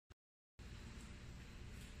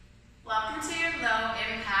Welcome to your low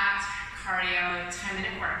impact cardio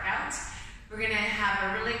 10-minute workout. We're going to have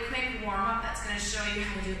a really quick warm up that's going to show you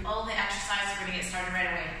how to do all the exercises. We're going to get started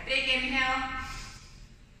right away. Big inhale,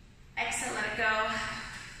 exhale, let it go.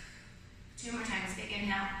 2 more times, big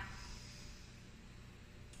inhale,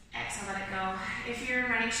 exhale, let it go. If you're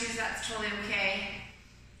in running shoes, that's totally okay.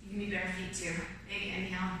 You can be bare feet too. Big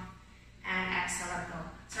inhale and exhale, let it go.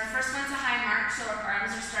 So our first one's a high mark, so our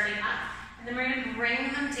arms are starting up. And then we're going to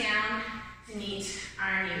bring them down to meet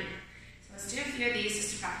our knee. So let's do a few of these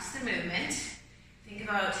just to practice the movement. Think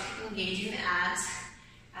about engaging the abs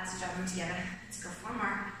as we jump them together. Let's go 4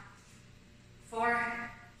 more. 4,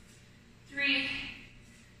 3,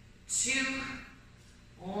 2,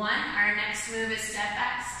 1. Our next move is step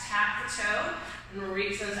backs. Tap the toe and we'll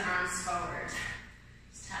reach those arms forward.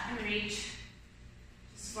 Just tap and reach.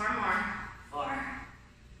 Just 4 more. 4,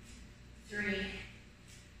 3,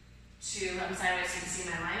 2, I'm sideways so you can see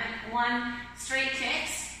my alignment. 1, straight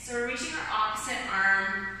kicks. So we're reaching our opposite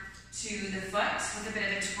arm to the foot with a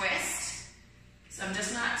bit of a twist. So I'm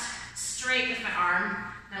just not straight with my arm,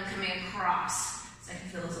 and I'm coming across. So I can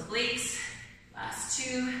feel those obliques. Last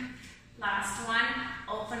 2, last 1.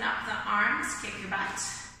 Open up the arms, kick your butt.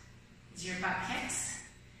 These are your butt kicks.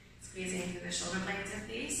 Squeezing through the shoulder blades of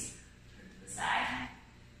these. Turn to the side.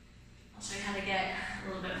 I'll show you how to get a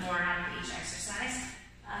little bit more out of each exercise.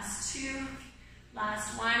 Last 2,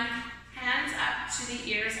 last 1, hands up to the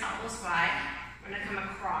ears, elbows wide. We're going to come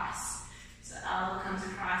across. So elbow comes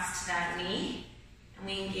across to that knee, and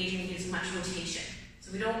we engage and gives much rotation.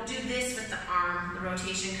 So we don't do this with the arm. The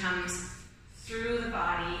rotation comes through the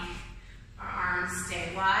body. Our arms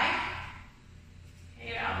stay wide.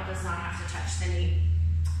 Okay, your elbow does not have to touch the knee.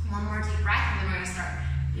 1 more deep breath, and then we're going to start.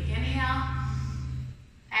 Big inhale.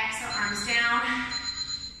 Exhale, arms down.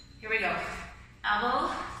 Here we go.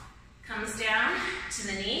 Elbow comes down to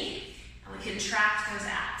the knee, and we contract those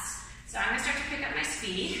abs. So I'm going to start to pick up my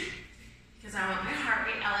speed because I want my heart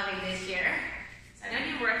rate elevated here. So I'm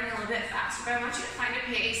going to be working a little bit faster, but I want you to find a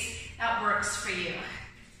pace that works for you.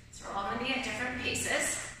 So we're all going to be at different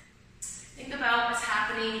paces. Think about what's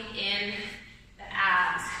happening in the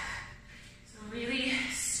abs. So really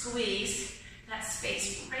squeeze that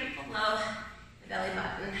space right below the belly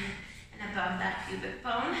button and above that pubic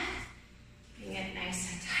bone. Keeping it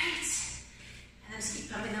nice and tight. And then just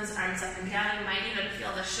keep pumping those arms up and down. You might even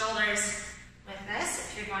feel the shoulders with this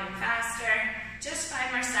if you're going faster. Just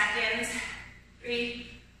 5 more seconds. 3,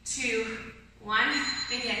 2, 1.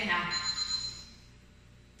 Big inhale.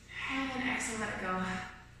 And then exhale, let it go.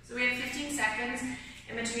 So we have 15 seconds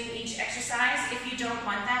in between each exercise. If you don't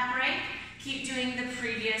want that break, keep doing the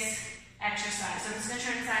previous exercise. So I'm just going to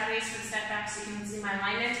turn sideways for the step back so you can see my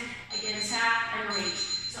alignment. Again, tap and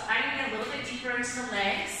reach. So I'm going to get a little bit deeper into the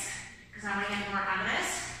legs because I want to get more out of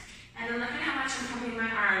this. And then look at how much I'm pumping my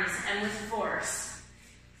arms and with force.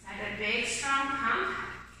 So I have a big, strong pump.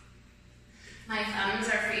 My thumbs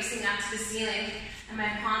are facing up to the ceiling and my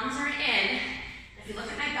palms are in. If you look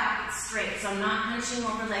at my back, it's straight. So I'm not hunching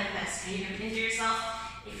over like this. Okay, you're going to injure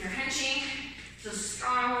yourself if you're hunching. So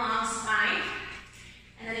strong, long spine.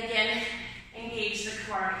 And then again, engage the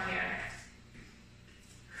core here.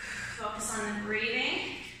 Focus on the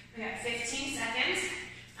breathing. We got 15 seconds.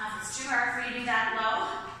 Now if it's too hard for you to do that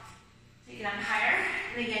low, take it up higher.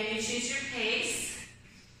 And again, you choose your pace.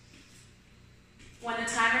 When the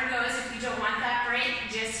timer goes, if you don't want that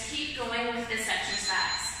break, just keep going with this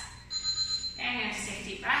exercise. Okay, I'm going to take a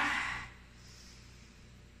deep breath.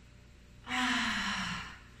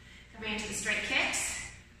 Coming into the straight kicks.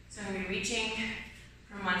 So I'm going to be reaching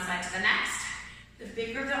from one side to the next. The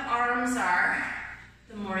bigger the arms are,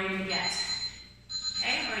 the more you're going to get.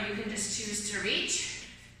 Okay, or you can just choose to reach.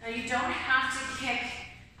 Now you don't have to kick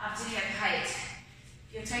up to hip height.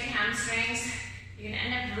 If you have tight hamstrings, you're going to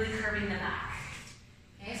end up really curving the back.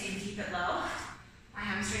 Okay, so you can keep it low. My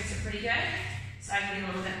hamstrings are pretty good, so I can get a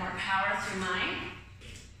little bit more power through mine.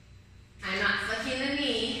 I'm not flicking the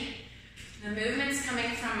knee. The movement's coming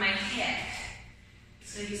from my hip.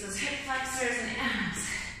 So use those hip flexors and abs.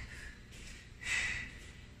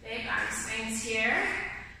 Big arm swings here.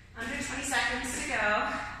 Under 20 seconds to go.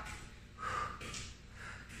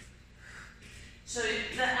 So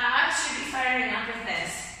the abs should be firing up with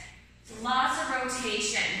this. So lots of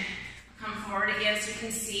rotation. I'll come forward again so you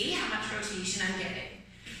can see how much rotation I'm giving.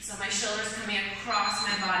 So my shoulders coming across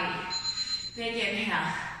my body. Big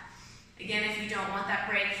inhale. Again, if you don't want that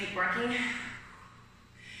break, keep working.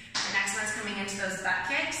 The next one's coming into those butt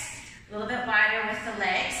kicks. A little bit wider with the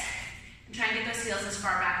legs. And try and get those heels as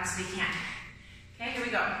far back as we can. Okay, here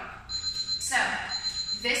we go. So,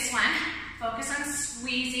 this one, focus on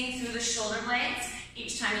squeezing through the shoulder blades.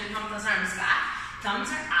 Each time you pump those arms back, thumbs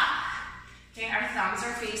are up. Okay, our thumbs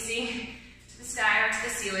are facing to the sky or to the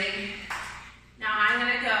ceiling. Now I'm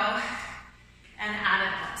gonna go and add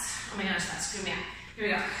a bounce. Oh my gosh, that screwed me up. Here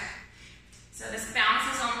we go. So this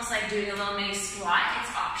bounce is almost like doing a little mini squat.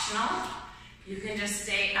 It's optional. You can just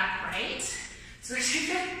stay upright. So you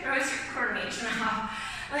can throw your coordination off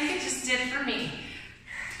like it just did for me.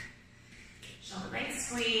 Shoulder blade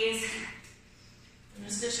squeeze. I'm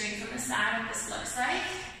just going to show you from the side what this looks like.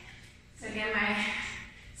 So again, my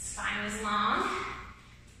spine is long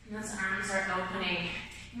and those arms are opening.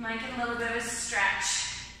 You might get a little bit of a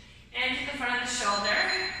stretch into the front of the shoulder.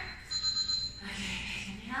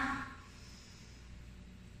 Okay, inhale.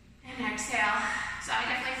 And exhale. So I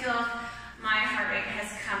definitely feel my heart rate has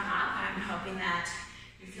come up. I'm hoping that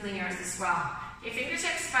you're feeling yours as well. Okay,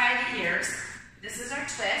 fingertips by the ears. This is our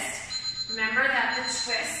twist. Remember that the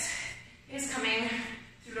twist is coming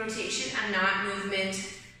through rotation and not movement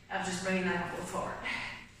of just bringing that elbow forward.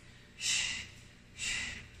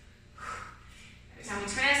 Every time we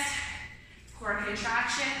twist, core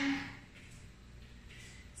contraction.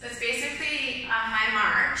 So it's basically a high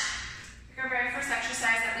march. Like our very first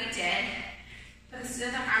exercise that we did, but instead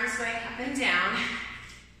of the arms going up and down,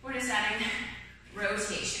 we're just adding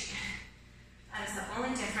rotation. That is the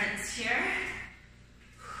only difference here.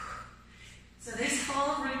 So this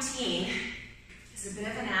whole routine is a bit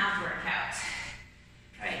of an ab workout.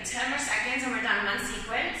 All right, 10 more seconds and we're done one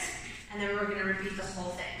sequence, and then we're gonna repeat the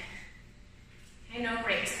whole thing. Okay, no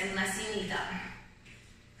breaks unless you need them.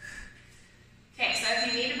 Okay, so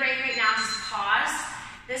if you need a break right now, just pause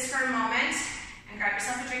this for a moment and grab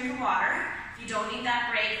yourself a drink of water. If you don't need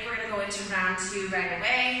that break, we're gonna go into round 2 right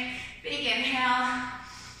away. Big inhale,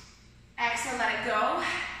 exhale, let it go.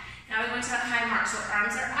 Now we go into that high mark, so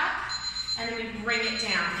arms are up, and then we bring it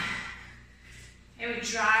down. Okay, we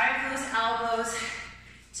drive those elbows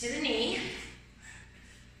to the knee.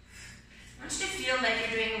 I want you to feel like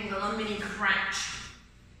you're doing a little mini crunch.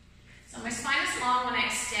 So my spine is long when I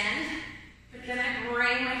extend, but then I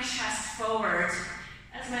bring my chest forward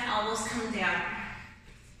as my elbows come down.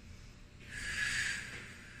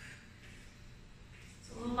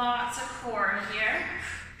 So lots of core here.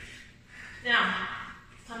 Now,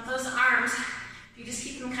 pump those arms. If you just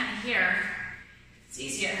keep them kind of here, it's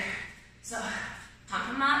easier. So pump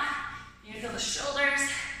them up. You feel the shoulders.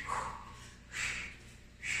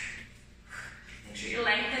 Make sure you're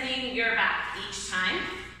lengthening your back each time.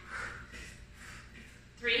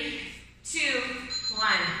 3, 2,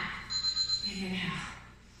 1. And inhale.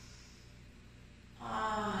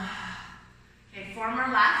 Okay, 4 more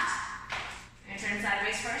left. I'm going to turn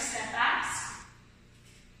sideways for our step backs.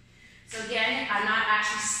 So again, I'm not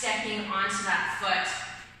actually stepping onto that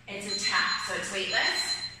foot. It's a tap, so it's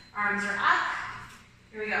weightless. Arms are up.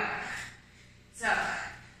 Here we go. So,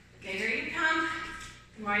 the bigger you come,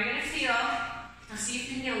 the more you're going to feel. Now see if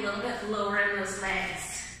you can get a little bit lower in those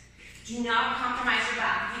legs. Do not compromise your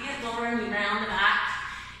back. If you get lower and you round the back,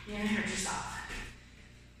 you're going to hurt yourself.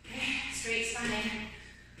 Okay, straight spine.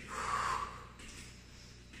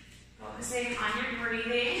 Focusing on your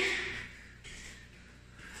breathing.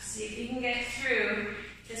 See if you can get through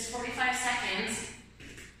this 45 seconds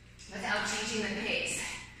without changing the pace.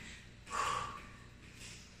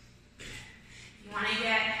 You want to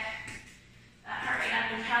get that heart rate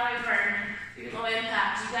up and calorie burn through low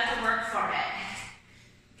impact. You got to work for it.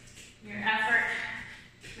 Your effort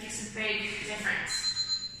makes a big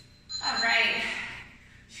difference. All right,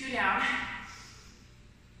 2 down.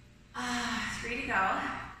 3 to go.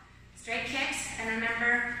 Straight kicks, and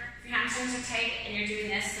remember, if your hamstrings are tight and you're doing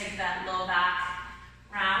this, like that low back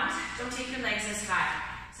round, don't take your legs as high.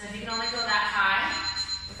 So if you can only go that high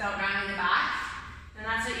without rounding the back, then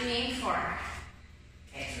that's what you aim for.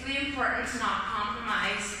 Okay, it's really important to not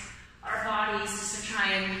compromise our bodies just to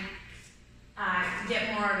try and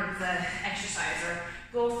get more out of the exercise or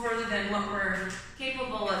go further than what we're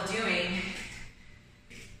capable of doing.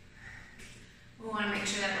 We want to make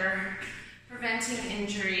sure that we're preventing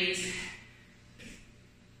injuries.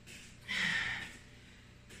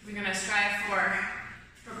 We're going to strive for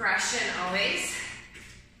progression always.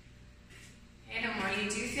 Okay, the more you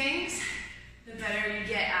do things, the better you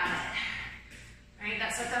get at it. Right?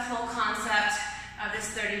 That's what the whole concept of this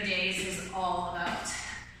 30 days is all about.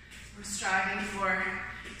 We're striving for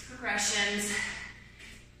progressions,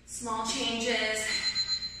 small changes.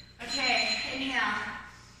 Okay, inhale.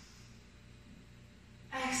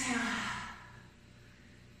 Exhale.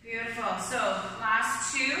 Beautiful. So,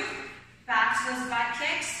 last 2. Back to those butt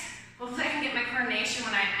kicks. Hopefully I can get my coordination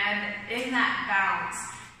when I add in that bounce.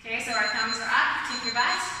 Okay, so our thumbs are up. Take your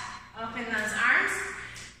butt. Open those arms.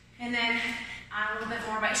 And then A little bit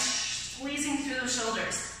more by squeezing through the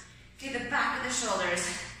shoulders. Okay, the back of the shoulders.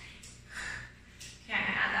 Okay, I'm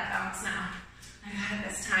gonna add that bounce now. I got it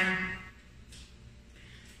this time.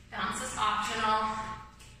 Bounce is optional.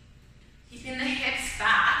 Keeping the hips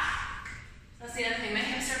back. That's the other thing, my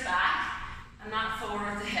hips are back. I'm not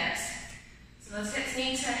forward with the hips. So those hips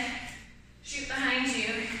need to shoot behind you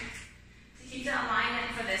to keep the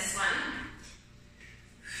alignment for this one.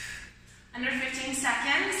 Under 15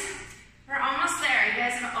 seconds. We're almost there. You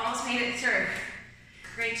guys have almost made it through.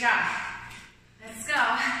 Great job. Let's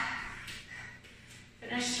go.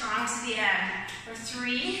 Finish strong to the end. For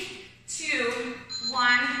 3, 2,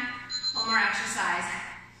 1. One more exercise.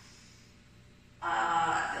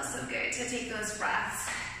 It feels so good to take those breaths.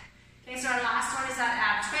 Okay, so our last one is that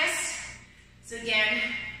ab twist. So again,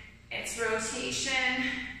 it's rotation,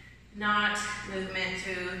 not movement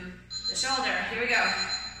through the shoulder. Here we go.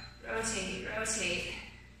 Rotate, rotate.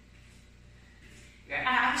 Your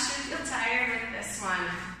abs should feel tired with this one.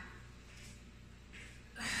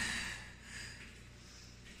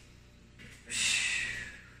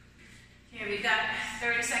 Okay, we've got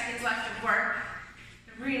 30 seconds left of work.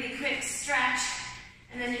 A really quick stretch,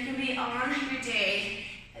 and then you can be on your day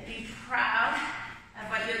and be proud of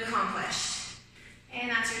what you accomplished. And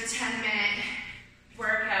that's your 10-minute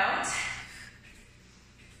workout,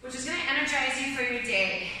 which is going to energize you for your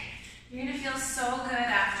day. You're going to feel so good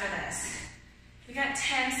after this. We got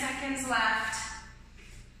 10 seconds left.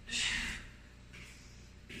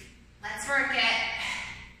 Let's work it.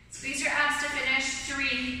 Squeeze your abs to finish.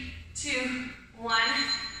 3, 2, 1.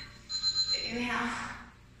 Big inhale.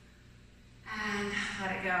 And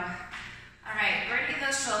let it go. All right, we're going to give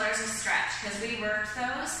those shoulders a stretch because we worked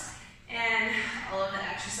those in all of the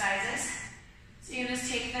exercises. So you can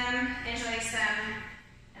just take them, interlace them,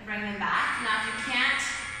 and bring them back. Now if you can't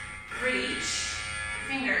reach your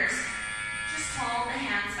fingers, just hold the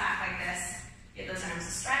hands back like this. Give those arms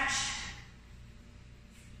a stretch.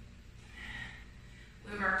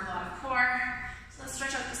 We worked a lot of core. So let's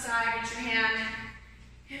stretch out the side, reach your hand,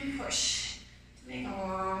 and push to make a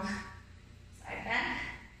long side bend.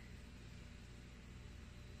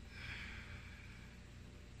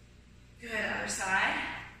 Good, other side.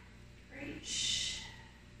 Reach.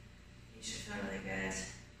 You should feel really good.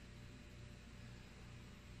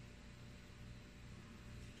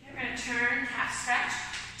 Okay, we're going to turn, calf stretch.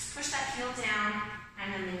 Just push that heel down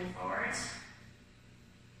and then lean forward.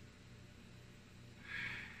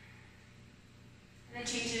 And then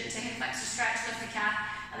change it into hip flexor stretch, lift the calf,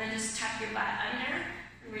 and then just tuck your butt under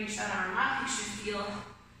and reach that arm up. You should feel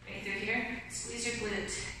right through here. Squeeze your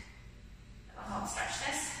glute. That'll help stretch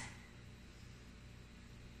this.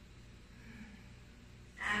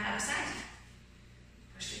 And other side.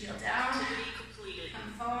 Push the heel down.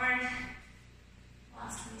 Come forward.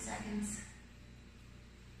 Last 20 seconds.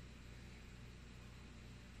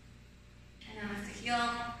 And then lift the heel,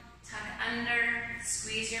 tuck under,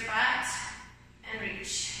 squeeze your butt, and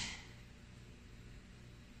reach.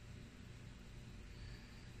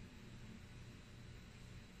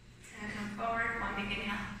 And come forward, one big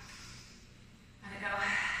inhale. Let it go.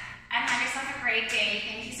 And have yourself a great day.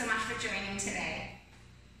 Thank you so much for joining today.